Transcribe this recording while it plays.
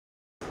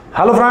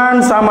Hello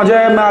friends, I'm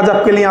Ajay. मैं आज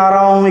आपके लिए आ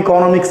रहा हूँ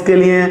इकोनॉमिक्स के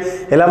लिए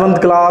 11th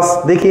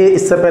क्लास। देखिए,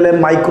 इससे पहले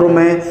माइक्रो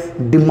में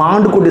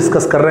डिमांड को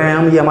डिस्कस कर रहे हैं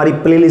हम। ये हमारी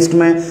प्लेलिस्ट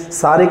में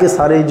सारे के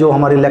सारे जो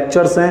हमारे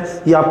लेक्चर्स हैं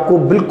ये आपको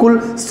बिल्कुल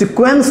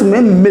सीक्वेंस में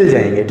मिल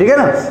जाएंगे, ठीक है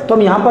ना। तो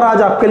हम यहाँ पर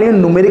आज आपके लिए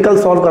न्यूमेरिकल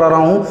सॉल्व करा रहा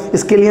हूँ।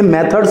 इसके लिए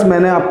मेथड्स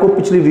मैंने आपको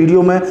पिछली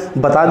वीडियो में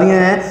बता दिए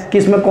हैं कि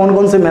इसमें कौन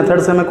कौन से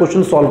मेथड्स हमें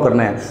क्वेश्चन सॉल्व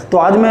करने हैं। तो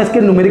आज मैं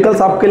इसके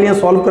न्यूमेरिकल्स आपके लिए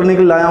सॉल्व करने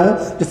के लिए लाया हूँ,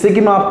 जिससे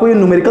कि मैं आपको ये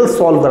न्यूमेरिकल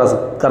सॉल्व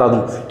करा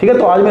दूँ, ठीक है।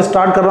 तो आज मैं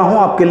स्टार्ट कर रहा हूं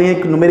आपके लिए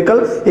एक न्यूमेरिकल।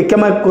 एक क्या,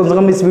 मैं कम से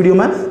कम इस वीडियो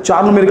में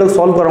 4 न्यूमेरिकल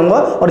सॉल्व कराऊंगा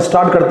और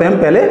स्टार्ट करते हैं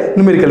पहले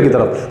न्यूमेरिकल की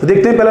तरफ। तो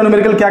देखते हैं पहला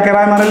न्यूमेरिकल क्या कह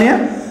रहा है हमारे लिए।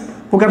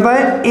 वो कहता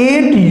है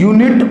 8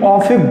 unit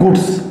of A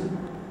goods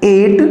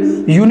 8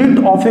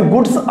 unit of A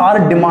goods are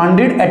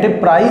demanded eight A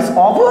price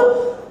of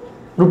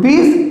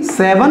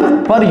 ₹7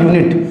 per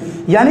unit.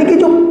 यानी कि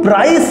जो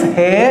प्राइस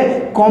है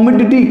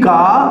कॉमोडिटी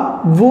का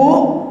वो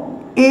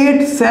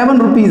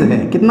 7 रुपीज है।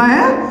 कितना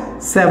है?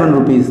 7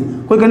 रुपीज।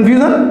 कोई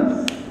कंफ्यूजन?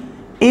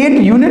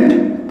 8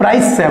 यूनिट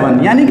प्राइस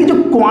 7, यानी कि जो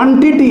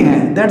क्वांटिटी है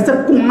that's a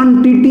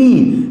quantity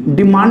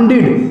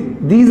demanded,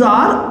 these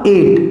are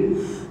 8।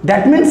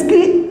 That means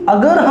कि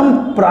अगर हम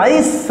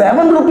प्राइस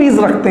 7 रुपीज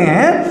रखते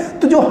हैं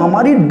तो जो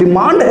हमारी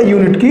डिमांड है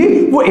यूनिट की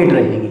वो 8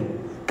 रहेगी।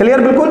 क्लियर?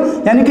 बिल्कुल।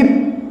 यानी कि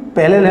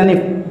पहले यानी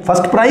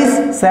फर्स्ट प्राइस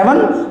 7,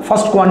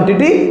 फर्स्ट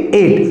क्वांटिटी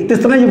 8। तो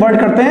इस तरह ये वर्ड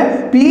करते हैं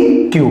पी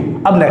क्यू।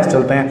 अब नेक्स्ट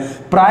चलते हैं,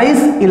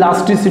 price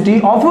elasticity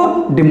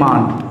of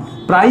demand.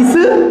 Price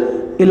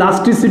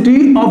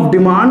elasticity of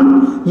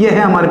demand ये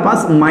है हमारे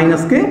पास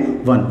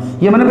 -1।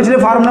 ये मैंने पिछले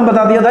फार्मूला में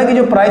बता दिया था कि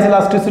जो प्राइस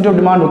इलास्टिसिटी ऑफ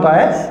डिमांड होता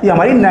है ये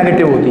हमारी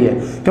नेगेटिव होती है,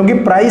 क्योंकि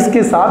प्राइस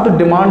के साथ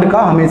डिमांड का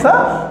हमेशा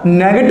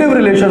नेगेटिव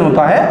रिलेशन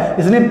होता है,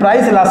 इसलिए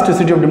price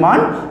elasticity of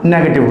demand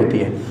negative होती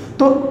है।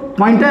 तो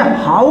पॉइंट है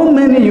how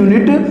many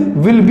unit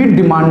will be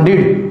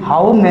demanded,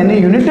 how many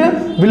unit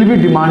will be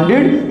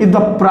demanded if the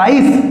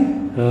price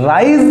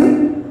rise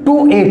to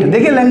 8।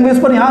 देखिए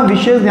लैंग्वेज पर यहां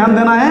विशेष ध्यान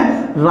देना है।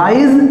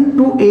 Rise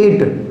to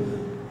 8,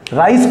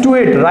 rise to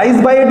 8, rise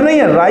by 8 नहीं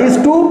है,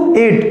 राइज टू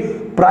 8।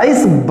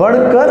 प्राइस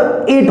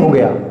बढ़कर 8 हो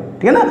गया,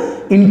 ठीक है ना।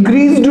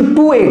 इंक्रीज्ड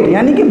टू 8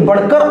 यानी कि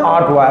बढ़कर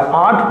 8 हुआ है।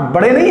 8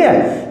 बड़े नहीं है,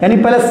 यानी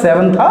पहले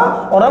 7 था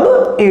और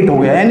अब 8 हो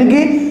गया। यानी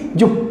कि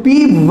जो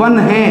P1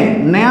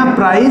 है नया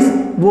प्राइस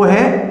वो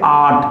है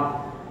 8।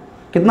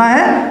 कितना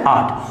है?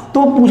 8।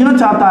 तो पूछना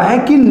चाहता है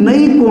कि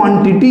नई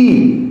क्वांटिटी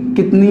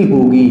कितनी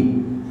होगी,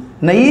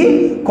 नई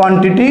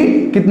क्वांटिटी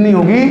कितनी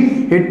होगी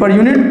 8 पर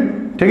यूनिट,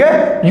 ठीक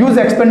है। Use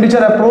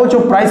expenditure approach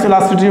of price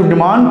elasticity of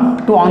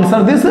demand to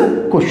answer this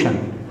question,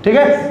 ठीक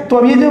है। तो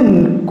अब ये जो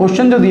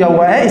क्वेश्चन जो दिया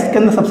हुआ है इसके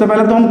अंदर सबसे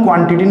पहले तो हम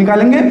क्वांटिटी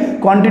निकालेंगे।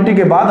 क्वांटिटी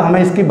के बाद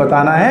हमें इसकी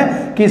बताना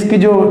है कि इसकी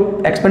जो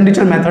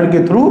एक्सपेंडिचर मेथड के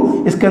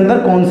थ्रू इसके अंदर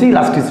कौन सी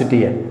इलास्टिसिटी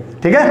है,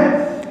 ठीक है।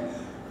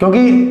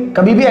 क्योंकि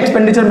कभी भी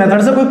एक्सपेंडिचर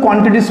मेथड से कोई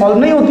क्वांटिटी सॉल्व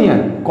नहीं होती है,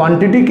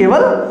 क्वांटिटी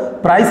केवल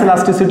प्राइस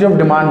इलास्टिसिटी ऑफ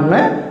डिमांड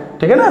में,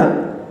 ठीक है ना,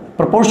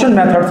 प्रोपोर्शन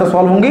मेथड से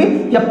सॉल्व होंगी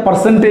या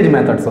परसेंटेज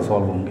मेथड से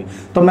सॉल्व होंगी।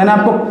 तो मैंने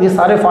आपको ये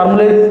सारे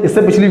फार्मूले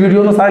इससे पिछली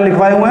वीडियो में सारे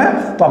लिखवाए हुए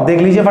हैं, तो आप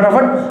देख लीजिए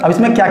फटाफट। अब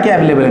इसमें क्या क्या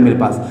अवेलेबल है मेरे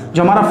पास।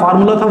 जो हमारा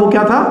फार्मूला था वो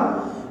क्या था?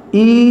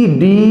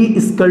 ED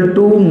 =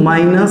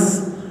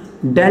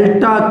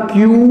 delta Q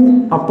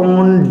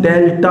upon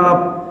delta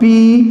P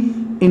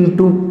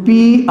into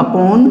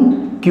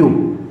P/Q।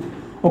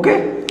 Okay,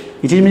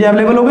 ये चीज मुझे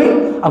अवेलेबल हो गई।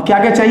 अब क्या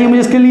क्या चाहिए मुझे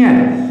इसके लिए?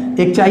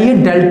 एक चाहिए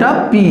डेल्टा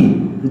P,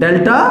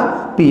 डेल्टा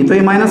P तो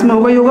ये माइनस में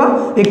होगा ही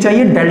होगा। एक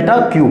चाहिए डेल्टा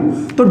Q,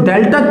 तो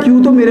डेल्टा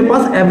Q तो मेरे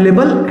पास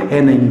अवेलेबल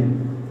है नहीं,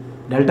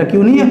 डेल्टा Q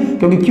नहीं है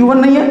क्योंकि Q1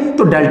 नहीं है,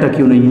 तो डेल्टा Q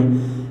नहीं है।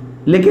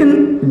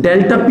 लेकिन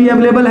डेल्टा P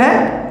अवेलेबल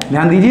है।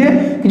 ध्यान दीजिए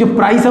कि जो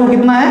प्राइस है वो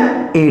कितना है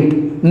 8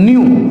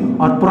 न्यू,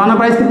 और पुराना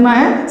प्राइस कितना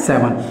है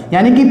 7।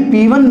 यानी कि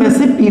P1 में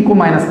से P को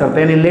माइनस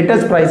करते हैं, यानी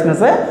लेटेस्ट प्राइस में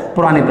से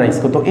पुराने प्राइस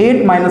को। तो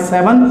 8 -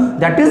 7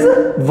 दैट इज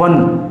 1।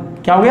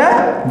 क्या हो गया?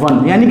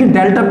 1। यानी कि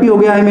डेल्टा P हो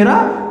गया है मेरा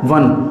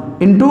 1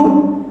 इंटू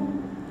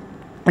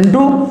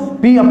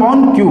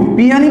P/Q। P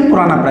यानी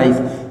पुराना प्राइस,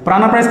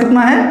 पुराना प्राइस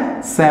कितना है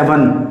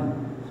 7,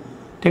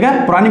 ठीक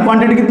है। पुरानी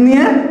क्वांटिटी कितनी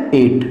है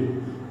 8।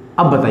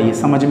 अब बताइए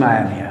समझ में आया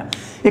नहीं आया?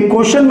 एक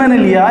क्वेश्चन मैंने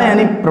लिया,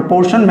 यानी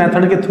प्रोपोर्शन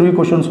मेथड के थ्रू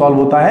क्वेश्चन सॉल्व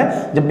होता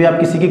है जब भी आप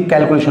किसी की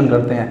कैलकुलेशन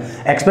करते हैं।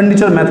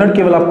 एक्सपेंडिचर मेथड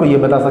केवल आपको यह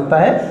बता सकता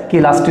है कि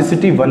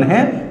इलास्टिसिटी 1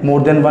 है,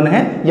 मोर देन 1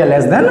 है या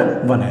लेस देन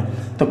 1 है।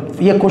 तो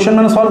ये क्वेश्चन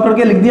मैंने सॉल्व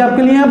करके लिख दिया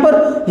आपके लिए यहाँ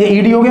पर। ये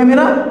ED हो गया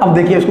मेरा। अब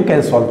देखिए इसको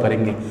कैसे सॉल्व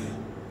करेंगे,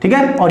 ठीक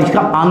है। और इसका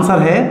आंसर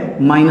है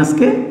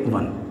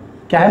 -1।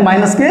 क्या है?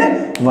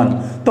 -1।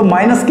 तो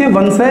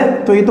 -1 से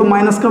तो ये तो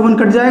 -1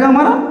 कट जाएगा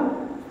हमारा,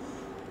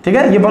 ठीक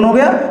है। ये 1 हो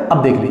गया।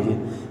 अब देख लीजिए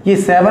ये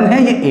 7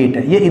 है, ये 8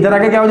 है, ये इधर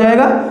आके क्या हो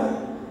जाएगा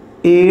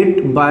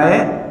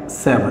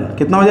 8/7।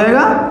 कितना हो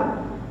जाएगा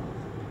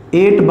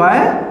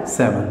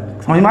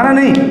 8/7। समझ में आ रहा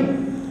नहीं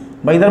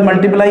भाई? इधर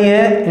मल्टीप्लाई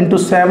है इंटू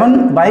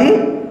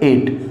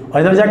 7/8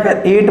 और इधर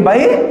जाकर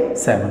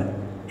 8/7,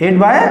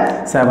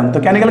 8/7। तो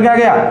क्या निकल के आ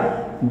गया?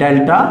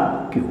 Delta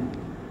Q,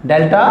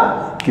 delta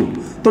Q।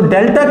 तो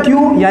डेल्टा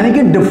Q यानी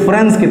कि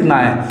डिफरेंस कितना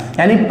है,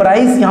 यानी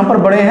प्राइस यहां पर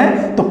बड़े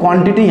हैं तो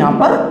क्वांटिटी यहां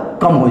पर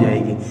कम हो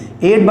जाएगी।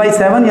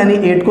 8/7 यानी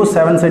 8 को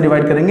 7 से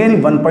डिवाइड करेंगे यानी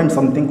 1 पॉइंट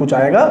समथिंग कुछ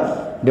आएगा,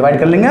 डिवाइड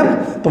कर लेंगे अब,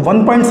 तो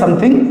 1 पॉइंट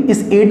समथिंग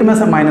इस 8 में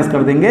से माइनस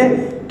कर देंगे,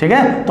 ठीक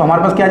है। तो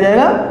हमारे पास क्या आ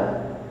जाएगा,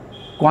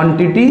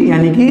 क्वांटिटी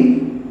यानी कि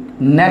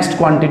नेक्स्ट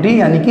क्वांटिटी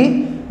यानी कि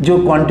जो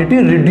क्वांटिटी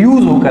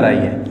रिड्यूस होकर आई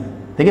है।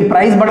 देखिए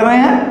प्राइस बढ़ रहे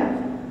हैं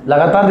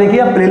लगातार, देखिए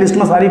आप प्लेलिस्ट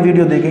में सारी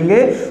वीडियो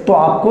देखेंगे तो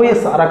आपको ये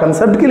सारा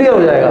कंसेप्ट क्लियर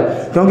हो जाएगा,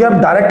 क्योंकि आप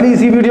डायरेक्टली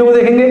इसी वीडियो को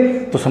देखेंगे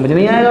तो समझ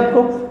नहीं आएगा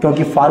आपको,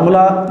 क्योंकि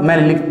फार्मूला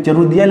मैंने लिख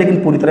जरूर दिया लेकिन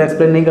पूरी तरह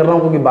एक्सप्लेन नहीं कर रहा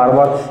हूँ, क्योंकि बार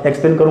बार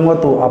एक्सप्लेन करूंगा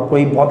तो आपको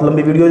ही बहुत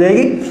लंबी वीडियो हो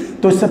जाएगी।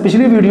 तो इससे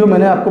पिछली वीडियो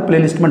मैंने आपको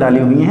प्लेलिस्ट में डाली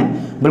हुई है,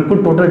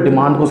 बिल्कुल टोटल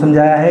डिमांड को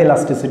समझाया है,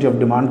 इलास्टिसिटी ऑफ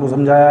डिमांड को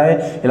समझाया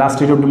है,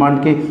 इलास्टिसिटी ऑफ डिमांड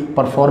के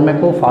परफॉर्मे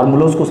को,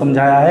 फार्मूलोज को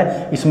समझाया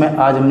है। इसमें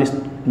आज हम इस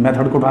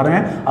मेथड को उठा रहे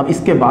हैं। अब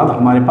इसके बाद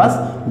हमारे पास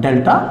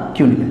डेल्टा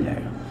क्यू निकल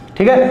जाएगा,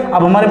 ठीक है।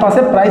 अब हमारे पास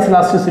है price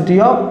elasticity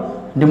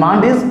of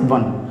demand is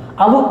 1।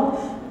 अब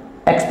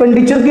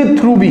एक्सपेंडिचर के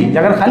थ्रू भी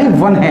अगर खाली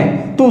 1 है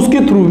तो उसके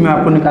थ्रू मैं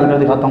आपको निकाल कर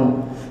दिखाता हूं,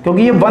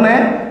 क्योंकि ये 1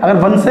 है, अगर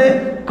 1 से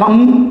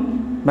कम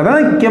बता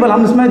ना, केवल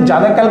हम इसमें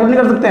ज़्यादा कैलकुलेट नहीं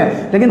कर सकते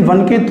हैं, लेकिन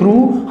 1 के थ्रू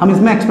हम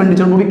इसमें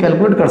एक्सपेंडिचर को भी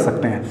कैलकुलेट कर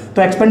सकते हैं।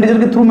 तो एक्सपेंडिचर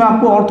के थ्रू मैं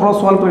आपको और थोड़ा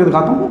सॉल्व करके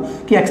दिखाता हूँ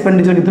कि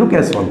एक्सपेंडिचर के थ्रू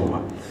कैसे सॉल्व होगा।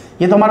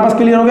 ये तो हमारे पास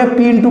क्लियर हो गया, P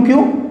इंटू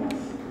क्यू।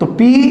 तो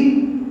P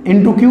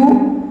इंटू क्यू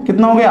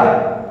कितना हो गया,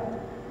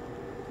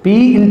 P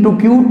into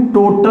Q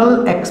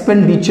total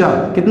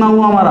expenditure कितना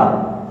हुआ हमारा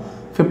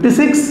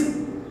 56,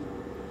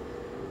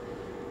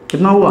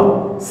 कितना हुआ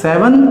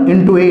 7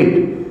 इंटू 8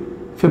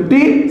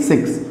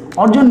 56।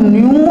 और जो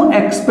न्यू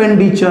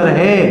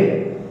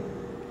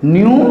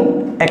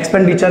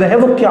एक्सपेंडिचर है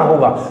वो क्या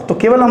होगा, तो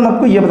केवल हम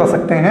आपको ये बता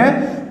सकते हैं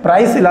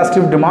price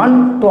elastic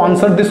demand to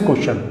answer this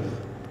question,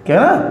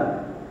 क्या ना,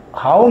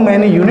 how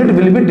many unit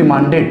will be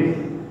demanded,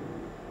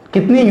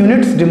 कितनी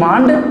यूनिट्स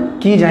डिमांड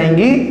की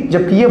जाएंगी,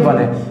 जबकि ये 1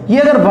 है। ये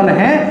अगर 1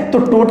 है तो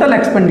टोटल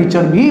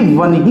एक्सपेंडिचर भी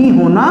 1 ही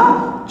होना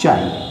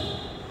चाहिए।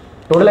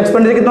 टोटल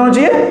एक्सपेंडिचर कितना होना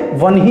चाहिए,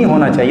 1 ही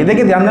होना चाहिए।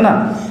 देखिए ध्यान देना,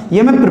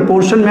 ये मैं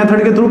प्रोपोर्शन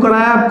मेथड के थ्रू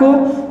कराया आपको,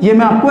 ये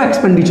मैं आपको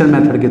एक्सपेंडिचर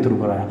मेथड के थ्रू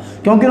कराया,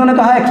 क्योंकि उन्होंने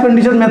कहा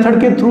एक्सपेंडिचर मेथड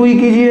के थ्रू ही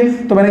कीजिए,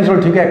 तो मैंने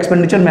चलो ठीक है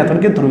एक्सपेंडिचर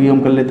मेथड के थ्रू ही हम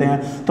कर लेते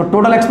हैं। तो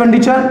टोटल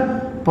एक्सपेंडिचर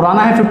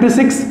पुराना है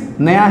 56,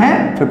 नया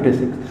है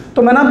 56।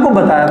 तो मैंने आपको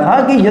बताया था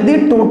कि यदि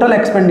टोटल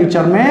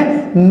एक्सपेंडिचर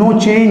में नो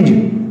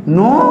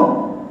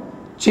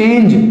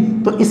चेंज,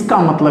 तो इसका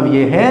मतलब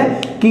ये है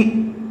कि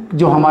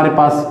जो हमारे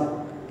पास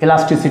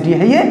इलास्टिसिटी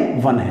है ये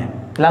 1 है।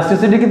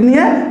 इलास्टिसिटी कितनी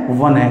है,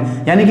 1 है,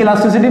 यानी कि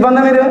इलास्टिसिटी 1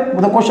 है मेरे,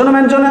 वो तो क्वेश्चन में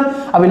मेंशन है।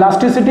 अब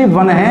इलास्टिसिटी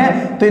 1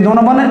 है तो ये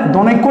दोनों 1 है,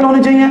 दोनों इक्वल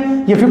होने चाहिए।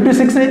 ये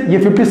 56 है, ये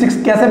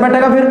 56 कैसे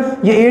बैठेगा, फिर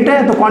ये 8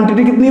 है तो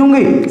क्वांटिटी कितनी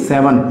होंगी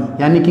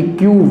 7, यानी कि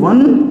Q1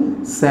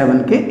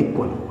 7 के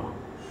इक्वल होगा।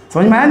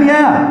 समझ में आया नहीं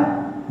आया,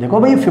 देखो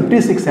भाई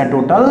 56 है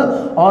टोटल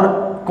और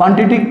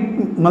क्वांटिटी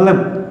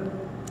मतलब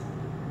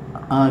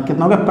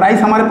कितना हो गया,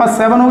 प्राइस हमारे पास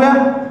 7 हो गया,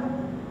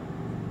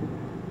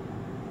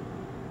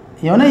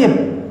 ये हो ना, ये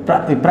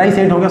प्राइस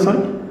 8 हो गया, सॉरी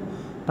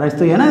प्राइस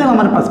तो ये ना, जब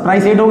हमारे पास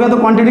प्राइस 8 हो गया तो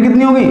क्वांटिटी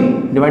कितनी होगी,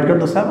 डिवाइड कर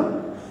दो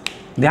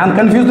 7। ध्यान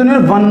कंफ्यूज तो नहीं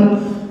है,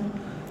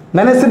 1।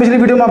 मैंने इससे पिछली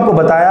वीडियो में आपको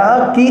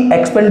बताया कि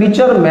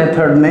एक्सपेंडिचर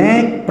मेथड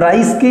में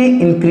प्राइस के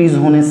इंक्रीज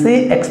होने से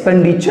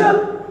एक्सपेंडिचर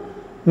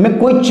में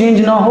कोई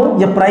चेंज ना हो,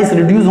 या प्राइस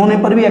रिड्यूस होने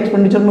पर भी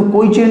एक्सपेंडिचर में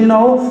कोई चेंज ना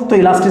हो, तो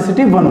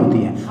इलास्टिसिटी 1 होती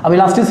है। अब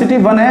इलास्टिसिटी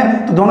 1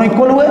 है तो दोनों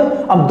इक्वल हुए,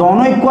 अब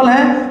दोनों इक्वल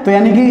हैं तो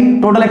यानी कि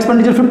टोटल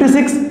एक्सपेंडिचर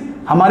 56,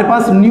 हमारे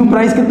पास न्यू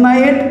प्राइस कितना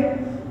है 8,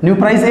 न्यू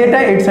प्राइस 8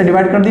 है, 8 से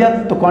डिवाइड कर दिया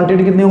तो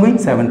क्वांटिटी कितनी हो गई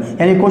 7,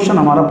 यानी क्वेश्चन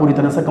हमारा पूरी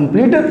तरह से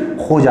कंप्लीट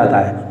हो जाता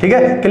है। ठीक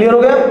है, क्लियर हो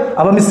गया।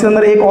 अब हम इसके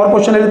अंदर एक और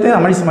क्वेश्चन ले लेते हैं,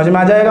 हमारी समझ में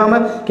आ जाएगा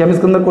हमें कि हम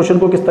इसके अंदर क्वेश्चन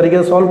को किस तरीके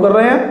से सॉल्व कर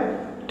रहे हैं।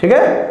 ठीक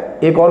है,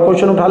 एक और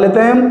क्वेश्चन उठा लेते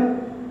हैं हम।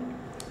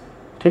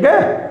 ठीक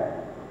है,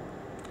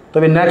 तो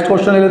अभी नेक्स्ट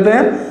क्वेश्चन ले लेते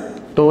हैं,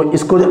 तो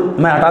इसको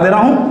मैं हटा दे रहा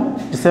हूं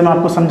जिससे मैं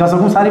आपको समझा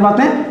सकूं सारी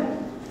बातें।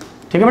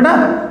 ठीक है बेटा,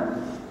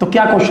 तो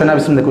क्या क्वेश्चन है,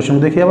 इसमें क्वेश्चन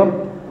देखिए।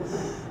 अब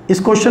इस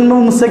क्वेश्चन में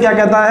मुझसे क्या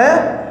कहता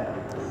है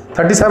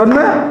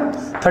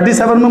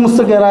 37 में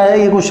मुझसे कह रहा है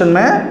ये क्वेश्चन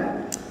में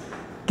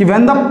कि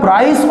when the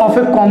price of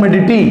A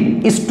commodity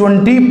is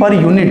 20 per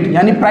unit,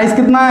 यानी प्राइस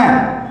कितना है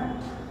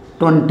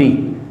 20,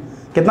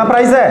 कितना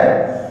प्राइस है,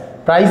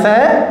 प्राइस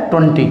है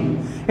 20,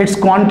 इट्स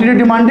क्वांटिटी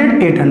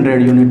डिमांडेड 800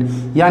 यूनिट,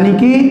 यानी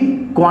कि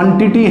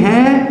क्वांटिटी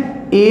है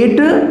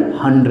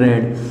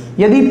 800।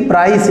 यदि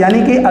प्राइस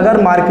यानी कि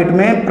अगर मार्केट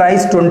में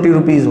प्राइस 20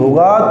 रुपीज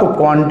होगा तो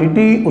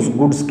क्वांटिटी उस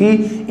गुड्स की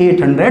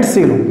 800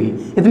 सेल होगी,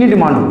 इतनी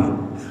डिमांड होगी।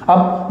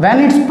 अब व्हेन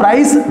इट्स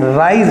प्राइस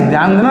राइज,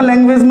 ध्यान देना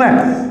लैंग्वेज में,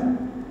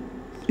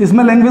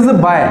 इसमें लैंग्वेज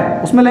है बाय,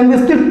 उसमें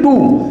लैंग्वेज थी 2,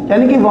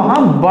 यानी कि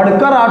वहां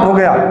बढ़कर 8 हो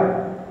गया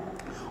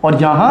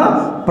और यहां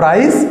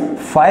प्राइस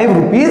 5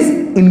 रुपीज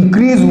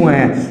इंक्रीज हुए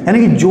हैं, यानी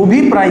कि जो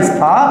भी प्राइस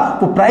था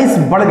वो प्राइस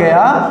बढ़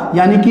गया,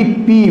 यानी कि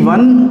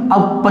P1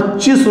 अब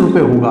 25 रुपए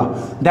होगा।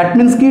 दैट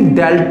मीन्स कि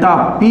डेल्टा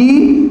P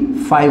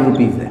 5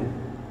 रुपीज है।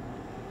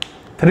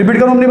 रिपीट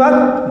करो अपनी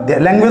बात,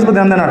 लैंग्वेज पर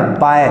ध्यान देना,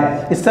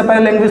 बाय, इससे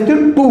पहले लैंग्वेज थी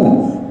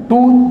 2,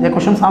 ये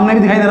क्वेश्चन सामने भी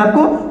दिखाई दे रहा है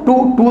आपको,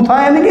 2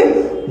 था, यानी कि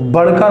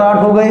बढ़कर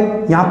 8 हो गए।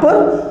 यहां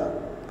पर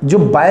जो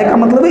बाय का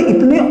मतलब है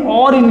इतने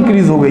और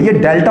इंक्रीज हो गए, ये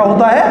डेल्टा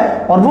होता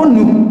है और वो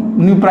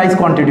न्यू प्राइस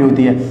क्वांटिटी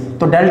होती है,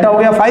 तो डेल्टा हो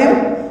गया 5,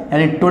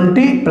 यानी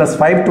 20 +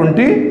 5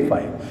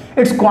 25।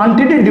 It's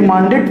quantity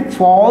demanded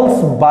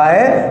false bye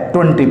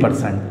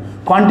 20%।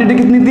 Quantity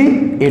कितनी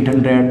थी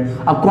 800,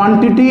 अब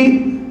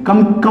क्वांटिटी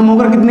कम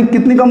होकर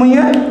कितनी कम हुई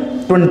है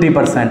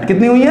 20%।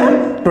 कितनी हुई है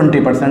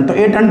 20%, तो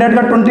 800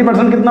 का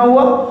 20% कितना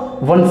हुआ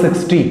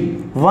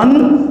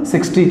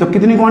 160। तो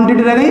कितनी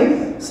क्वांटिटी रह गई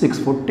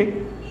 640।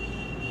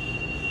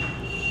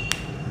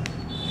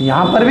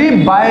 यहां पर भी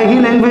बाय ही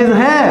लैंग्वेज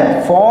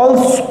है,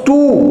 फॉल्स टू,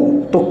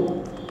 तो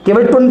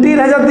केवल 20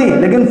 रह जाती,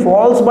 लेकिन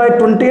फॉल्स बाय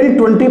 20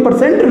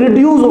 20%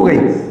 रिड्यूस हो गई,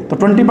 तो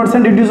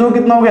 20% रिड्यूस हो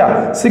कितना हो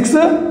गया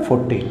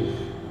 640।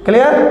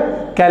 Clear.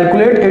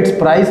 Calculate its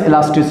price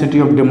elasticity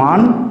of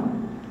demand.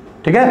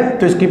 ठीक है,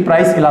 तो इसकी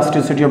प्राइस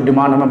इलास्टिसिटी ऑफ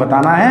डिमांड हमें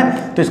बताना है,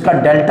 तो इसका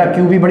डेल्टा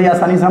क्यू भी बड़ी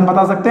आसानी से हम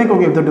बता सकते हैं,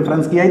 क्योंकि तो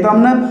डिफरेंस किया ही था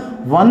हमने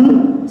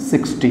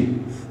 160।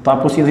 तो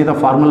आपको सीधा सीधा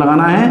फार्मूला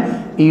लगाना है,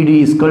 ईडी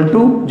इक्वल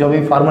टू जो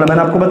भी फार्मूला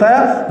मैंने आपको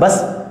बताया,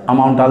 बस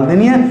अमाउंट डाल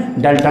देनी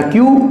है, delta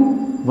Q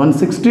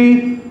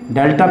 160,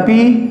 delta P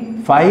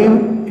 5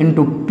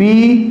 × P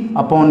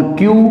upon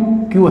Q,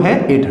 Q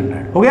है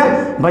 800। हो गया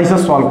भाई, इसे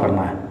सॉल्व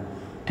करना है।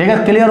 ठीक है,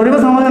 क्लियर हो रही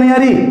बस, समझ में नहीं आ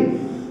रही,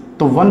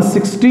 तो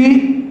 160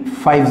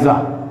 5 जा,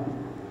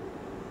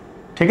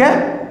 ठीक है,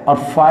 और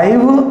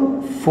 5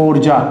 4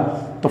 जा,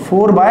 तो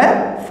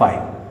 4/5,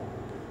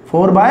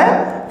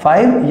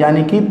 4/5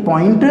 यानी कि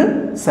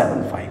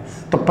 0.75।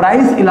 तो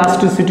प्राइस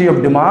इलास्टिसिटी ऑफ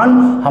डिमांड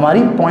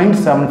हमारी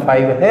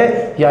 0.75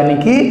 है, यानी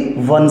कि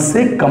 1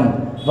 से कम,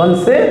 1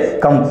 से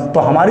कम। तो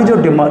हमारी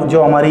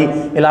जो हमारी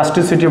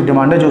इलास्टिसिटी ऑफ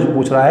डिमांड है, जो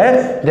पूछ रहा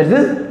है, that is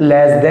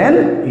less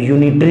than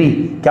unitary.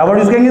 क्या वर्ड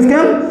यूज करेंगे इसके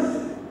हम,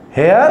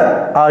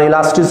 hair are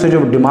elasticity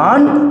of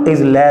demand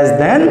is less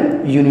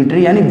than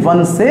unitary, यानी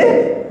 1 से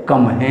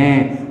कम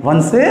है,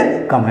 1 से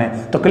कम है।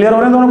 तो क्लियर हो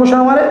रहे हैं दोनों क्वेश्चन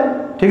हमारे।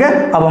 ठीक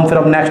है, अब हम फिर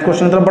अब नेक्स्ट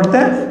क्वेश्चन की तरफ बढ़ते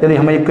हैं, यदि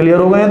हमें ये क्लियर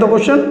हो गए हैं तो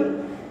क्वेश्चन।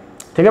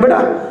 ठीक है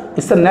बेटा,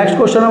 इससे नेक्स्ट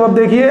क्वेश्चन अब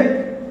देखिए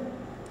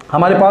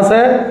हमारे पास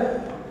है,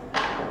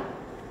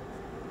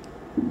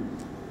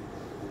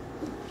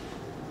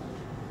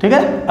 ठीक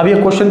है, अब ये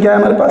क्वेश्चन क्या है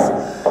हमारे पास,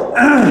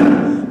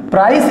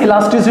 price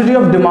elasticity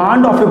of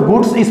demand of A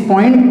goods is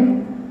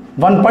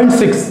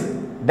 1.6।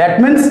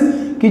 That means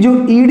कि जो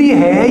ईडी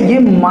है ये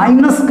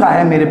माइनस का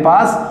है मेरे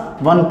पास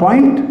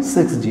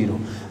 1.60।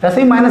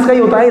 वैसे ही माइनस का ही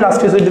होता है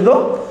इलास्टिसिटी,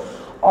 तो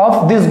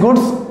of this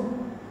goods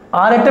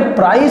are eight A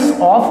price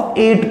of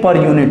 8 per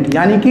unit,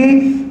 यानी कि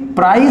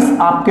प्राइस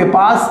आपके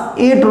पास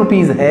 8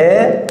 रुपीज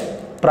है,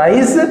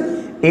 प्राइस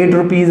 8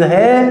 रुपीज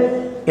है,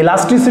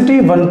 इलास्टिसिटी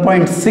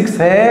 1.6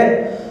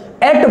 है।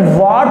 At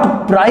what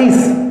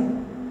price,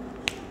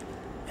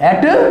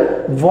 at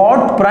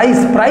what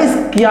price, price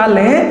क्या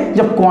लें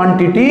जब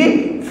क्वांटिटी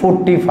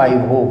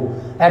 45 हो,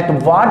 at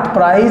what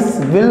price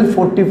will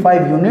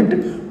 45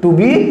 unit to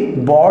be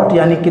bought,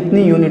 यानी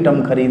कितनी यूनिट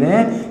हम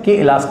खरीदें कि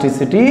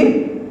इलास्टिसिटी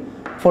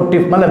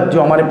 40, मतलब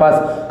जो हमारे पास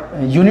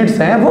यूनिट्स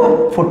हैं वो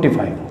 45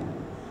 हो,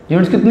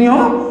 यूनिट्स कितनी हो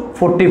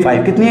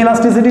 45, कितनी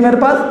इलास्टिसिटी मेरे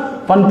पास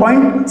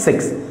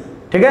 1.6।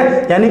 ठीक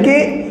है, यानी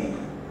कि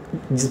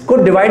जिसको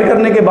डिवाइड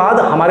करने के बाद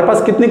हमारे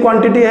पास कितनी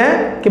क्वांटिटी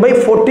है कि भाई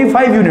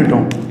 45 यूनिट हो,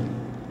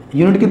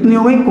 यूनिट कितनी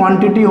हो गई,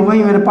 क्वांटिटी हो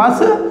गई मेरे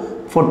पास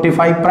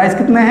 45, प्राइस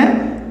कितने हैं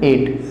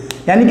 8,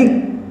 यानी कि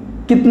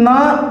कितना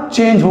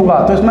चेंज होगा।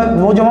 तो इसमें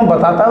वो जो हम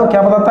बताता है वो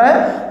क्या बताता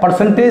है,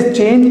 percentage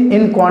change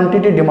in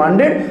quantity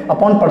demanded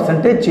upon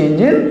percentage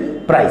change in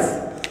price.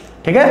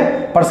 ठीक है,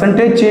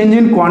 percentage change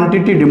in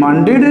quantity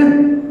demanded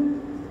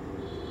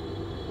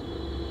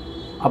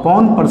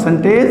upon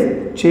percentage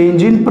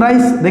change in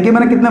price. देखिए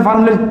मैंने कितने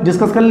फार्मूले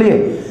डिस्कस कर लिए,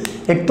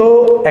 एक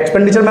तो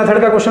एक्सपेंडिचर मेथड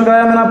का क्वेश्चन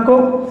कराया मैंने आपको,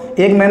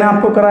 एक मैंने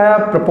आपको कराया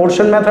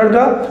प्रोपोर्शन मेथड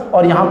का,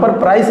 और यहां पर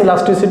प्राइस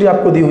इलास्टिसिटी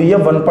आपको दी हुई है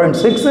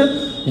 1.6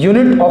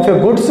 यूनिट ऑफ ए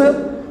गुड्स,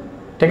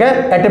 ठीक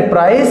है, eight A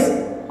price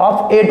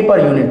of 8 per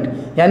unit,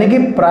 यानी कि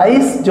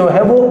प्राइस जो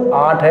है वो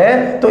 8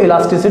 है तो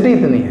इलास्टिसिटी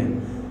इतनी है।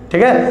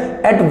 ठीक है,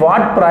 at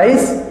what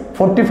price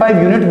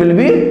 45 unit will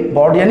be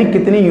bought, यानी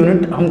कितनी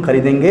यूनिट हम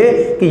खरीदेंगे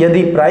कि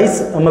यदि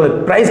प्राइस,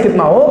 मतलब प्राइस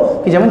कितना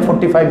हो कि जब हम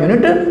 45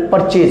 यूनिट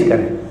परचेज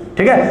करें।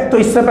 ठीक है, तो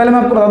इससे पहले मैं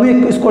आपको बता दूं,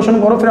 इस क्वेश्चन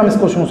को करो फिर हम इस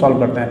क्वेश्चन को सॉल्व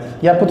करते हैं,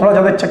 ये आपको थोड़ा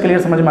ज़्यादा अच्छा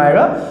क्लियर समझ में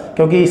आएगा,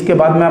 क्योंकि इसके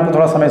बाद मैं आपको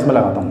थोड़ा समय इसमें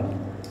लगाता हूँ।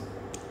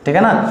 ठीक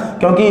है ना,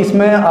 क्योंकि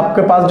इसमें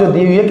आपके पास जो दी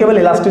हुई है केवल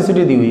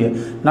इलास्टिसिटी दी हुई है,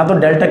 ना तो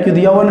डेल्टा क्यू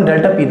दिया हुआ है ना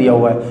डेल्टा पी दिया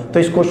हुआ है, तो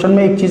इस क्वेश्चन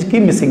में एक चीज़ की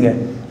मिसिंग है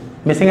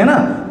ना,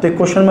 तो एक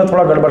क्वेश्चन में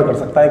थोड़ा गड़बड़ कर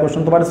सकता है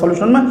क्वेश्चन तुम्हारे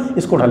सॉल्यूशन में,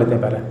 इसको उठा लेते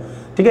हैं पहले।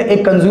 ठीक है,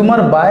 एक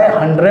consumer bye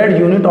 100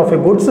 unit of A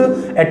goods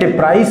at A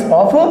price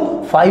of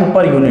 5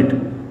 per unit.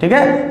 ठीक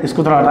है,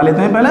 इसको थोड़ा हटा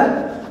लेते हैं पहले,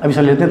 अभी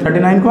चल लेते हैं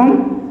 39 को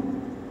हम।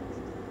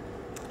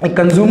 A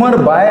consumer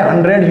buy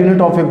 100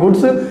 unit of A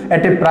goods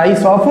at A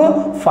price of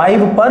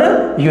 5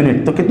 per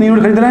unit, तो कितनी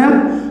यूनिट खरीद रहे हैं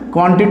हम,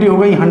 क्वांटिटी हो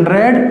गई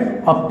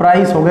 100 और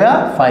प्राइस हो गया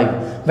 5।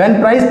 When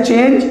price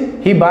change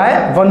he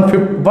bye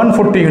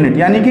 140 unit,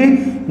 यानी कि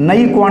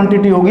नई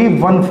क्वांटिटी होगी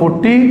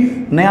 140,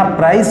 नया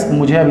प्राइस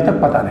मुझे अभी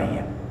तक पता नहीं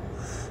है,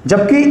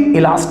 जबकि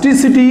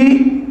इलास्टिसिटी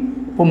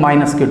वो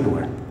 -2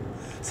 है।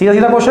 सीधा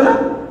सीधा क्वेश्चन है,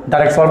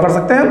 डायरेक्ट सॉल्व कर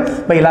सकते हैं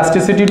भाई,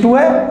 इलास्टिसिटी 2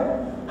 है,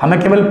 हमें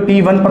केवल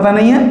P1 पता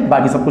नहीं है,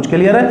 बाकी सब कुछ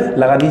क्लियर है।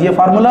 लगा दीजिए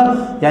फार्मूला,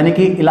 यानी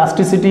कि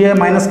इलास्टिसिटी है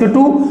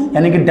 -Q2,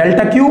 यानी कि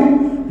डेल्टा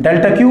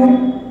Q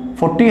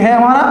 40 है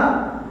हमारा,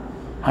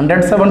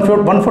 100 से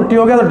 140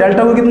 हो गया, तो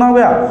डेल्टा Q कितना हो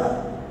गया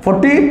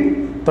 40,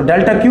 तो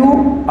delta Q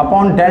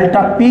upon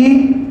delta P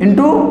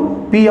into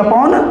P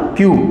upon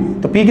Q,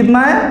 तो P कितना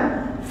है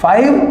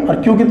 5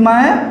 और Q कितना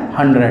है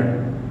 100।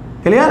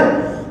 क्लियर?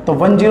 तो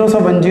 10 से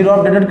 10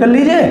 आप डिवाइड कर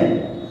लीजिए,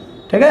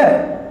 ठीक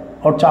है,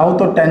 और चाहो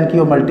तो 10 की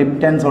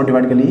 10 से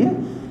डिवाइड कर लीजिए,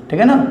 ठीक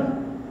है ना।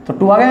 तो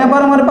 2 आ गया यहाँ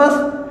पर हमारे पास,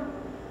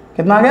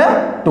 कितना आ गया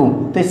 2,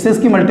 तो इससे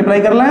इसकी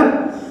मल्टीप्लाई कर लें हम,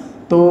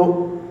 तो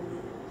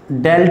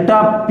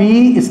डेल्टा P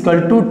इक्वल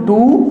टू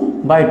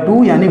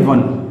 2/2 यानी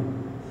 1,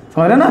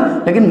 समझ रहे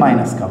ना, लेकिन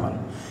माइनस का 1,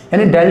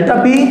 यानी डेल्टा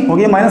P हो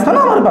गया, माइनस था ना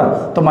हमारे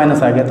पास, तो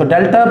माइनस आ गया, तो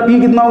डेल्टा P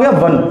कितना हो गया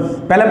 1।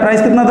 पहले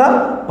प्राइस कितना था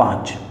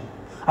 5,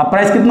 अब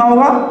प्राइस कितना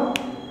होगा,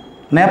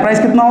 नया प्राइस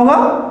कितना होगा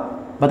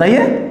बताइए,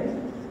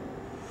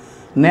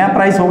 नया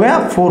प्राइस हो गया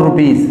 4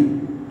 रुपीज।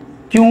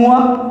 क्यों हुआ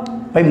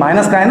भाई,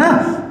 माइनस का है ना,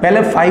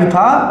 पहले 5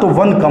 था तो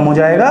 1 कम हो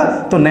जाएगा,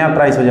 तो नया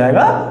प्राइस हो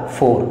जाएगा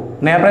 4।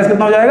 नया प्राइस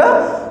कितना हो जाएगा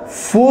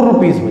 4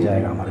 रुपीज हो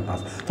जाएगा हमारे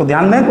पास। तो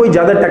ध्यान दें, कोई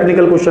ज्यादा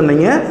टेक्निकल क्वेश्चन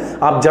नहीं है,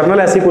 आप जर्नल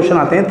ऐसे क्वेश्चन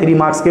आते हैं 3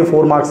 मार्क्स के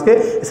 4 मार्क्स के,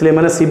 इसलिए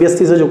मैंने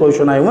CBSE से जो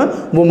क्वेश्चन आए हुए हैं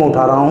वो मैं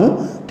उठा रहा हूं,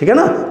 ठीक है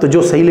ना। तो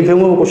जो सही लिखे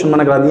हुए वो क्वेश्चन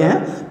मैंने करा दिए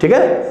हैं, ठीक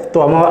है। तो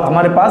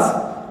हमारे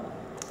पास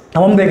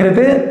अब हम देख रहे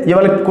थे ये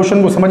वाले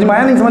क्वेश्चन को, समझ में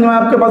आया नहीं समझ में आया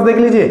आपके पास, देख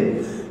लीजिए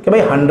कि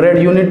भाई 100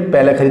 यूनिट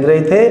पहले खरीद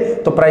रहे थे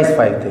तो प्राइस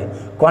 5 थे,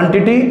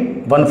 क्वांटिटी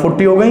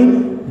 140 हो गई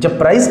जब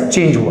प्राइस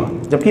चेंज हुआ,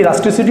 जबकि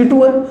इलास्टिसिटी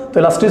 2 है, तो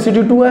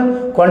इलास्टिसिटी 2 है,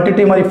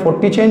 क्वांटिटी हमारी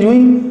 40 चेंज हुई,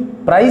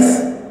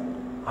 प्राइस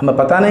हमें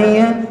पता नहीं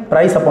है,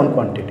 price upon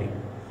quantity.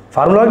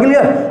 Formula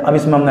clear? अब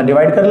इसमें हमने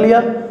डिवाइड कर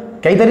लिया,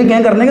 कई तरीके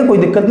हैं करने के, कोई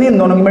दिक्कत नहीं है,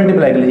 दोनों की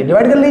मल्टीप्लाई कर लीजिए,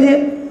 डिवाइड कर लीजिए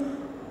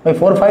भाई,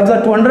 4 5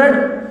 200,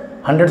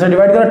 100 से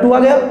डिवाइड करा 2 आ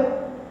गया,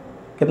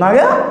 कितना आ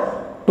गया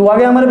 2 आ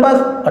गया हमारे पास,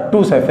 और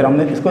 2 से फिर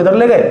हमने इसको इधर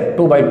ले गए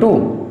 2/2,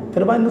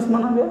 फिर माइनस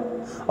मान आ गया,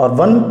 और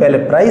 1 पहले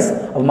प्राइस,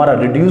 अब हमारा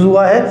रिड्यूस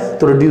हुआ है,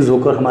 तो रिड्यूस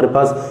होकर हमारे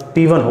पास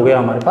P1 हो गया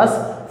हमारे पास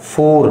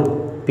 4।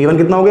 P1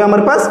 कितना हो गया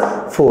हमारे पास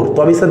 4।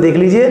 तो अभी सर देख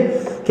लीजिए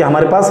कि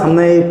हमारे पास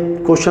हमने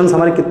क्वेश्चंस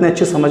हमारे कितने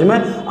अच्छे समझ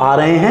में आ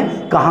रहे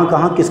हैं, कहाँ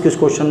कहाँ किस किस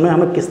क्वेश्चन में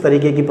हमें किस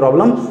तरीके की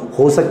प्रॉब्लम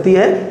हो सकती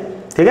है,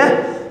 ठीक है।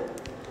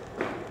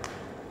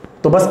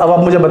 तो बस अब आप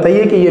मुझे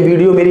बताइए कि ये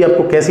वीडियो मेरी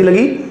आपको कैसी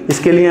लगी,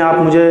 इसके लिए आप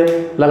मुझे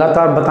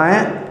लगातार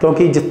बताएं,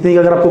 क्योंकि जितनी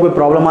अगर आपको कोई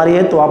प्रॉब्लम आ रही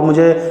है तो आप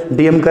मुझे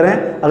DM करें,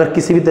 अगर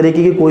किसी भी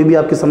तरीके की कोई भी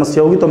आपकी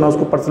समस्या होगी तो मैं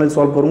उसको पर्सनली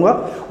सॉल्व करूंगा।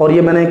 और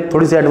ये मैंने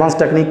थोड़ी सी एडवांस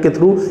टेक्निक के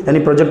थ्रू, यानी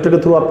प्रोजेक्टर के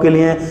थ्रू आपके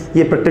लिए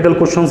ये प्रैक्टिकल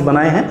क्वेश्चंस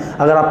बनाए हैं।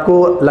 अगर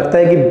आपको लगता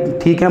है कि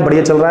ठीक है,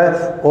 बढ़िया चल रहा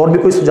है, और भी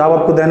कोई सुझाव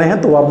आपको देने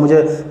हैं तो आप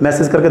मुझे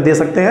मैसेज करके दे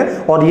सकते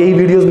हैं। और यही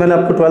वीडियोज़ मैंने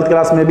आपको 12th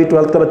क्लास में भी,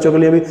 12th के बच्चों के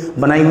लिए भी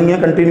बनाई हुई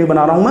हैं, कंटिन्यू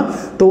बना रहा हूँ मैं।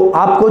 तो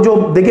आपको जो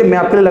देखिए, मैं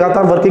आपके लिए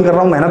लगातार वर्किंग कर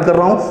रहा हूँ, मेहनत कर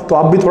रहा हूँ, तो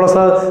आप भी थोड़ा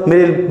सा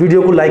मेरे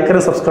वीडियो को लाइक करें,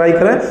 सब्सक्राइब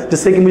करें,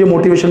 जिससे कि मुझे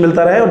मोटिवेशन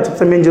मिलता रहे। और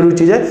सबसे मेन जरूरी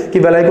चीज़ है कि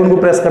बेल आइकन को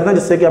प्रेस करना,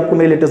 जिससे कि आपको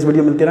मेरी लेटेस्ट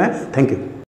वीडियो मिलती रहे। Thank you.